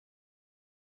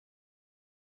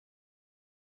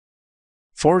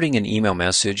Forwarding an email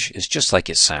message is just like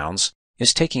it sounds.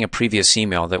 It's taking a previous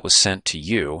email that was sent to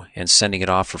you and sending it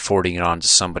off or forwarding it on to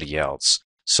somebody else.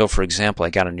 So for example, I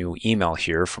got a new email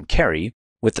here from Carrie.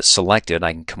 With it selected,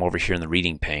 I can come over here in the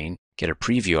reading pane, get a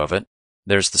preview of it.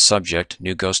 There's the subject,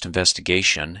 New Ghost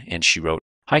Investigation, and she wrote,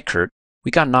 "Hi Kurt, we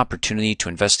got an opportunity to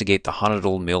investigate the haunted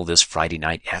old mill this Friday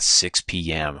night at 6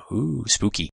 p.m. Ooh,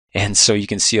 spooky. And so you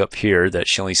can see up here that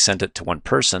she only sent it to one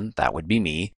person, that would be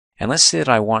me. And let's say that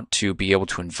I want to be able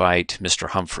to invite Mr.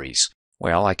 Humphreys.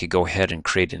 Well, I could go ahead and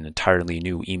create an entirely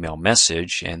new email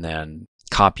message and then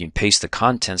copy and paste the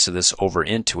contents of this over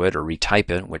into it or retype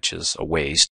it, which is a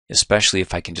waste, especially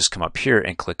if I can just come up here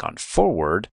and click on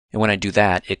forward. And when I do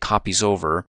that, it copies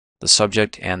over the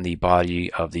subject and the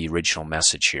body of the original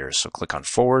message here. So click on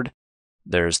forward.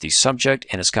 There's the subject,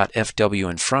 and it's got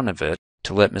FW in front of it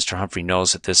to let Mr. Humphrey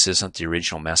knows that this isn't the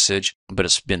original message, but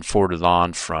it's been forwarded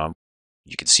on from,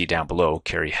 you can see down below,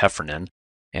 Carrie Heffernan,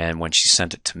 and when she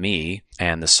sent it to me,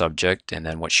 and the subject, and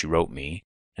then what she wrote me.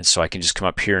 And so I can just come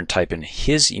up here and type in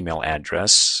his email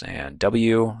address, and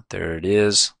W, there it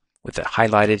is. With it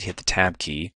highlighted, hit the tab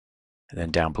key, and then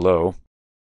down below,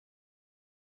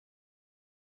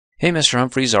 "Hey, Mr.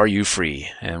 Humphreys, are you free?"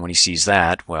 And when he sees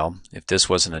that, well, if this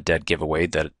wasn't a dead giveaway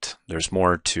that there's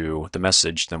more to the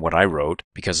message than what I wrote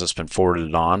because it's been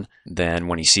forwarded on, then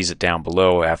when he sees it down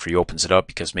below after he opens it up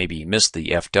because maybe he missed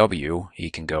the FW,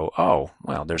 he can go, oh,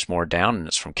 well, there's more down, and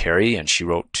it's from Carrie, and she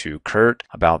wrote to Kurt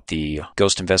about the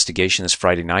ghost investigation this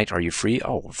Friday night. Are you free?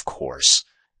 Oh, of course.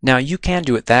 Now, you can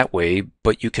do it that way,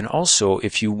 but you can also,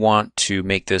 if you want to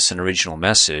make this an original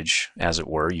message, as it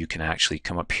were, you can actually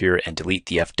come up here and delete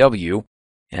the FW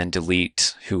and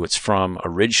delete who it's from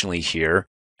originally here,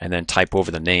 and then type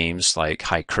over the names like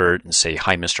 "Hi Kurt" and say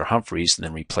 "Hi Mr. Humphreys," and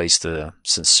then replace the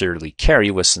 "Sincerely Carrie"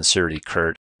 with "Sincerely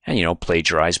Kurt," and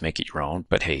plagiarize, make it your own.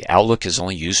 But hey, Outlook is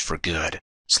only used for good.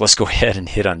 So let's go ahead and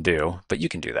hit undo, but you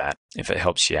can do that if it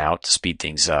helps you out to speed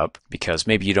things up, because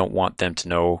maybe you don't want them to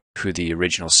know who the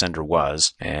original sender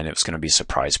was, and it was going to be a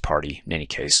surprise party in any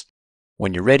case.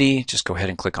 When you're ready, just go ahead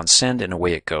and click on send, and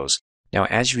away it goes. Now,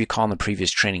 as you recall in the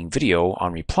previous training video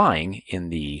on replying in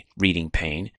the reading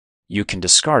pane, you can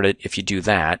discard it. If you do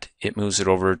that, it moves it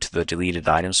over to the deleted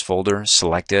items folder,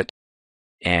 select it,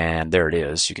 and there it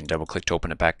is. You can double click to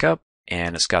open it back up.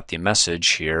 And it's got the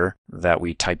message here that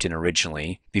we typed in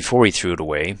originally before we threw it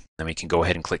away. Then we can go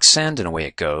ahead and click send, and away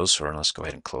it goes. Or let's go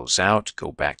ahead and close out,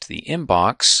 go back to the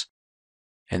inbox,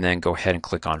 and then go ahead and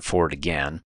click on forward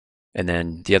again. And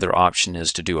then the other option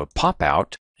is to do a pop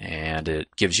out, and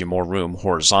it gives you more room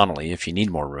horizontally if you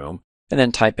need more room. And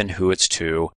then type in who it's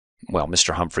to, well,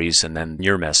 Mr. Humphreys, and then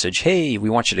your message, "Hey, we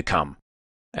want you to come."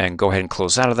 And go ahead and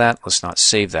close out of that. Let's not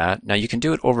save that. Now you can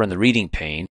do it over in the reading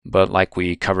pane, but like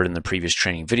we covered in the previous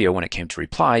training video when it came to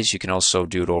replies, you can also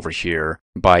do it over here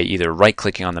by either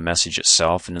right-clicking on the message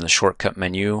itself, and in the shortcut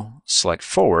menu, select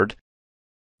forward.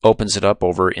 Opens it up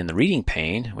over in the reading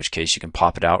pane, in which case you can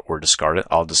pop it out or discard it.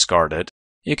 I'll discard it.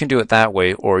 You can do it that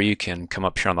way, or you can come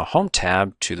up here on the Home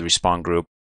tab to the Respond group,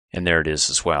 and there it is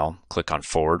as well. Click on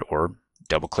forward, or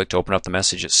double-click to open up the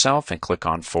message itself and click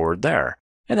on forward there.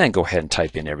 And then go ahead and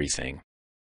type in everything.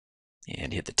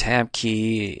 And hit the tab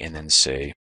key, and then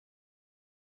say,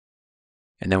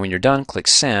 and then when you're done, click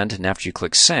send. And after you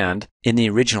click send, in the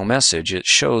original message, it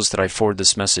shows that I forwarded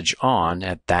this message on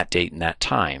at that date and that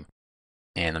time.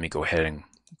 And let me go ahead and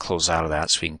close out of that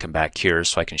so we can come back here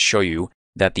so I can show you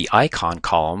that the icon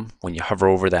column, when you hover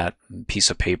over that piece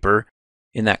of paper,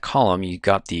 in that column, you've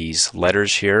got these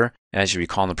letters here. As you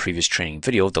recall in the previous training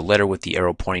video, the letter with the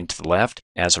arrow pointing to the left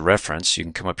as a reference, you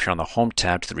can come up here on the Home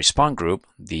tab to the Respond group.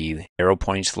 The arrow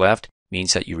pointing to the left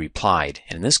means that you replied.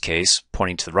 And in this case,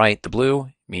 pointing to the right, the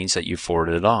blue, means that you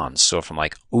forwarded it on. So if I'm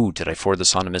like, ooh, did I forward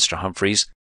this on to Mr. Humphreys?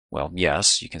 Well,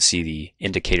 yes, you can see the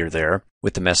indicator there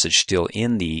with the message still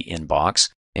in the inbox.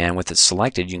 And with it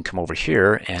selected, you can come over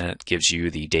here and it gives you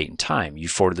the date and time. You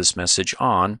forwarded this message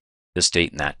on this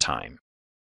date and that time.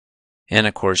 And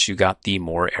of course, you got the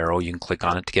more arrow. You can click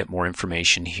on it to get more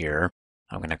information here.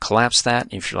 I'm going to collapse that.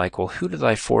 If you're like, well, who did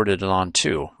I forward it on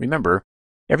to? Remember,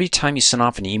 every time you send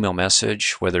off an email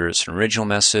message, whether it's an original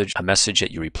message, a message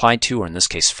that you replied to, or in this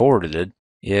case forwarded it,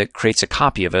 it creates a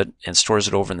copy of it and stores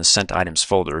it over in the Sent Items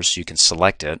folder so you can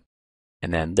select it.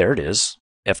 And then there it is.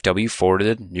 FW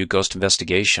forwarded, New Ghost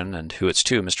Investigation, and who it's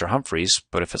to, Mr. Humphreys.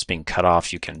 But if it's being cut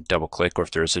off, you can double click, or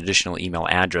if there's additional email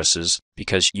addresses,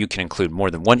 because you can include more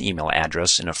than one email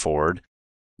address in a forward,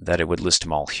 that it would list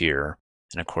them all here.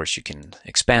 And of course, you can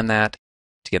expand that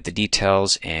to get the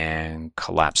details and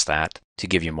collapse that to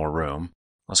give you more room.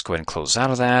 Let's go ahead and close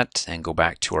out of that and go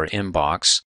back to our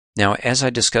inbox. Now, as I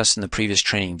discussed in the previous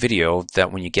training video,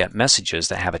 that when you get messages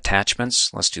that have attachments,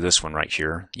 let's do this one right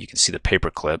here. You can see the paper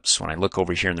clips. When I look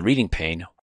over here in the reading pane,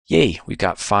 yay, we've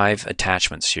got 5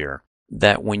 attachments here.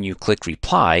 That when you click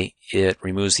reply, it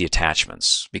removes the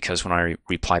attachments, because when I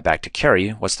reply back to Carrie,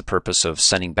 what's the purpose of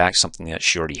sending back something that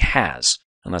she already has?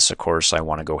 Unless, of course, I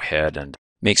want to go ahead and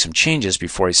make some changes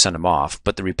before I send them off,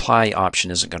 but the reply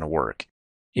option isn't going to work.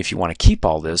 If you want to keep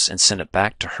all this and send it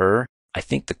back to her, I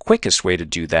think the quickest way to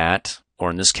do that, or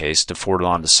in this case, to forward it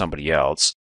on to somebody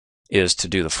else, is to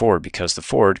do the forward, because the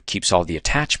forward keeps all the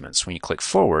attachments. When you click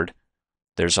forward,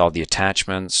 there's all the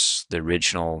attachments, the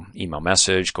original email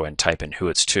message. Go ahead and type in who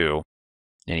it's to.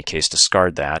 In any case,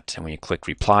 discard that. And when you click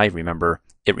reply, remember,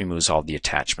 it removes all the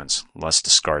attachments. Let's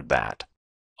discard that.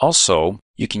 Also,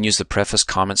 you can use the Preface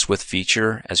Comments With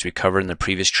feature, as we covered in the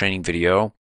previous training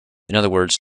video. In other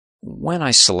words, when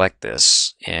I select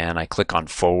this and I click on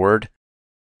forward,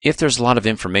 if there's a lot of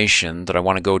information that I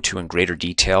want to go to in greater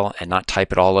detail and not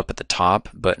type it all up at the top,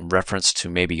 but in reference to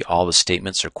maybe all the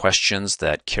statements or questions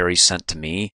that Carrie sent to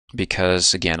me,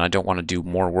 because again, I don't want to do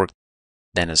more work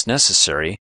than is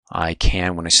necessary, I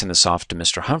can, when I send this off to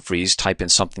Mr. Humphreys, type in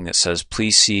something that says,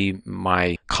 please see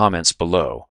my comments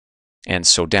below. And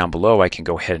so down below, I can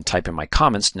go ahead and type in my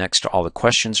comments next to all the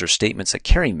questions or statements that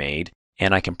Carrie made,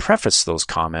 and I can preface those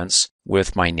comments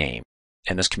with my name.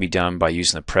 And this can be done by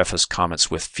using the Preface Comments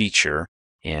With feature.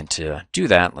 And to do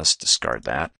that, let's discard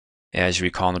that. As you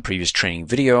recall in the previous training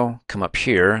video, come up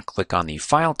here, click on the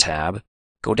File tab,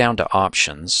 go down to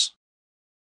Options,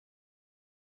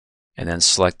 and then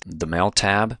select the Mail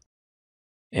tab.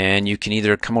 And you can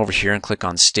either come over here and click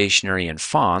on Stationery and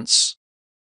Fonts,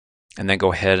 and then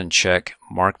go ahead and check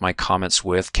Mark My Comments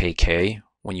With KK.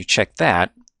 When you check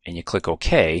that, and you click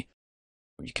OK,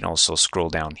 you can also scroll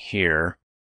down here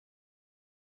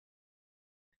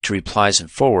to replies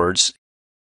and forwards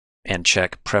and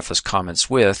check Preface Comments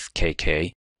With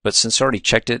KK. But since I already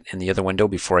checked it in the other window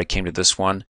before I came to this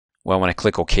one, well, when I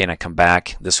click OK and I come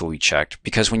back, this will be checked,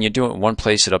 because when you do it in one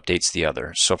place, it updates the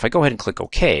other. So if I go ahead and click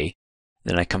OK,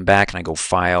 then I come back and I go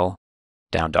File,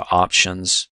 down to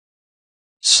Options,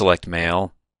 select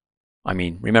Mail.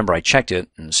 Remember, I checked it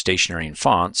in Stationery and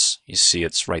Fonts. You see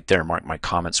it's right there, Mark My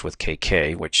Comments With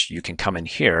KK, which you can come in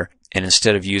here, and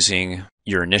instead of using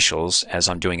your initials, as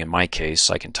I'm doing in my case,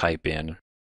 I can type in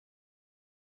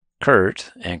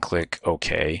Kurt and click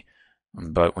OK.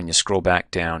 But when you scroll back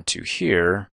down to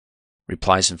here,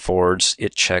 replies and forwards,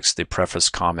 it checks the preface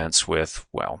comments with,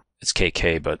 well, it's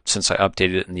KK, but since I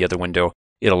updated it in the other window,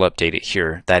 it'll update it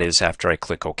here. That is after I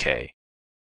click OK.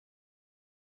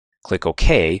 Click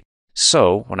OK.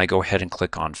 So when I go ahead and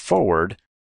click on forward,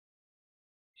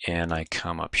 and I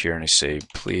come up here and I say,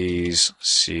 please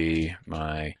see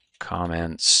my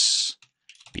comments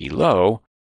below.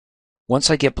 Once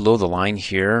I get below the line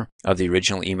here of the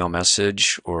original email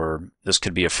message, or this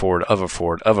could be a forward of a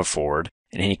forward of a forward,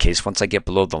 in any case, once I get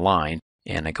below the line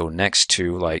and I go next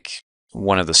to like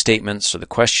one of the statements or the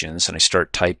questions and I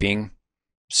start typing,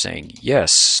 saying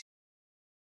yes,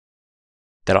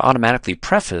 that'll automatically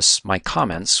preface my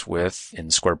comments with,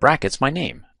 in square brackets, my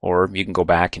name. Or you can go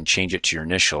back and change it to your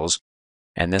initials,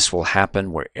 and this will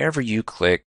happen wherever you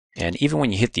click. And even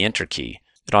when you hit the Enter key,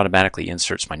 it automatically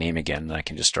inserts my name again, and I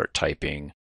can just start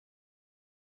typing.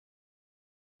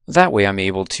 That way I'm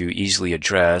able to easily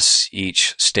address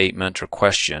each statement or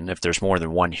question, if there's more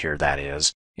than one here, that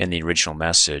is, in the original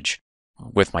message,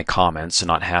 with my comments, and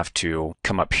not have to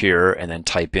come up here and then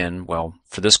type in, well,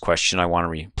 for this question I want to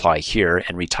reply here,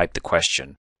 and retype the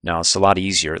question. Now, it's a lot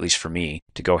easier, at least for me,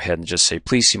 to go ahead and just say,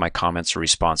 please see my comments or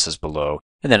responses below,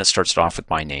 and then it starts it off with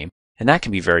my name. And that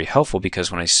can be very helpful,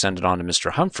 because when I send it on to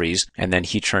Mr. Humphreys, and then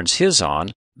he turns his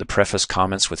on, the Preface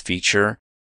Comments With feature,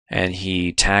 and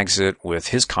he tags it with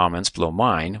his comments below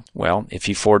mine, well, if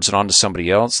he forwards it on to somebody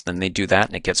else, then they do that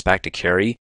and it gets back to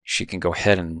Carrie. She can go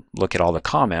ahead and look at all the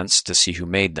comments to see who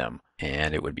made them.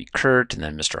 And it would be Kurt, and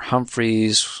then Mr.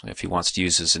 Humphreys, if he wants to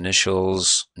use his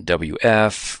initials,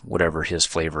 WF, whatever his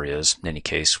flavor is. In any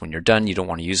case, when you're done, you don't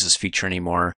want to use this feature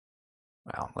anymore.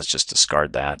 Well, let's just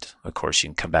discard that. Of course, you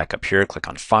can come back up here, click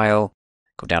on File,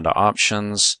 go down to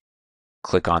Options,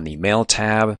 click on the Mail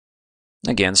tab.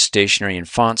 Again, Stationery and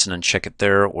Fonts, and uncheck it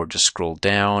there, or just scroll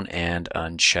down and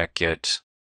uncheck it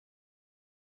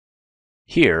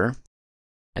here.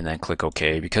 And then click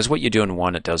OK, because what you do in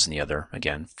one, it does in the other.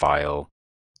 Again, File,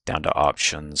 down to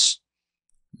Options,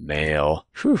 Mail.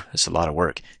 Whew, that's a lot of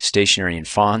work. Stationery and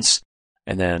Fonts,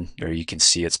 and then there you can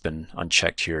see it's been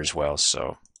unchecked here as well.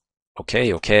 So,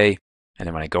 OK, OK. And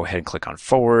then when I go ahead and click on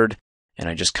Forward, and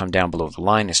I just come down below the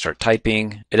line and start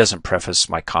typing, it doesn't preface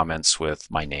my comments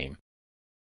with my name.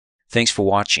 Thanks for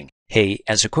watching. Hey,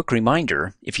 as a quick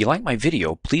reminder, if you like my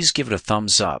video, please give it a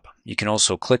thumbs up. You can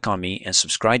also click on me and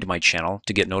subscribe to my channel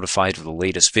to get notified of the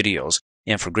latest videos.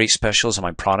 And for great specials on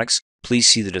my products, please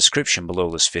see the description below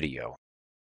this video.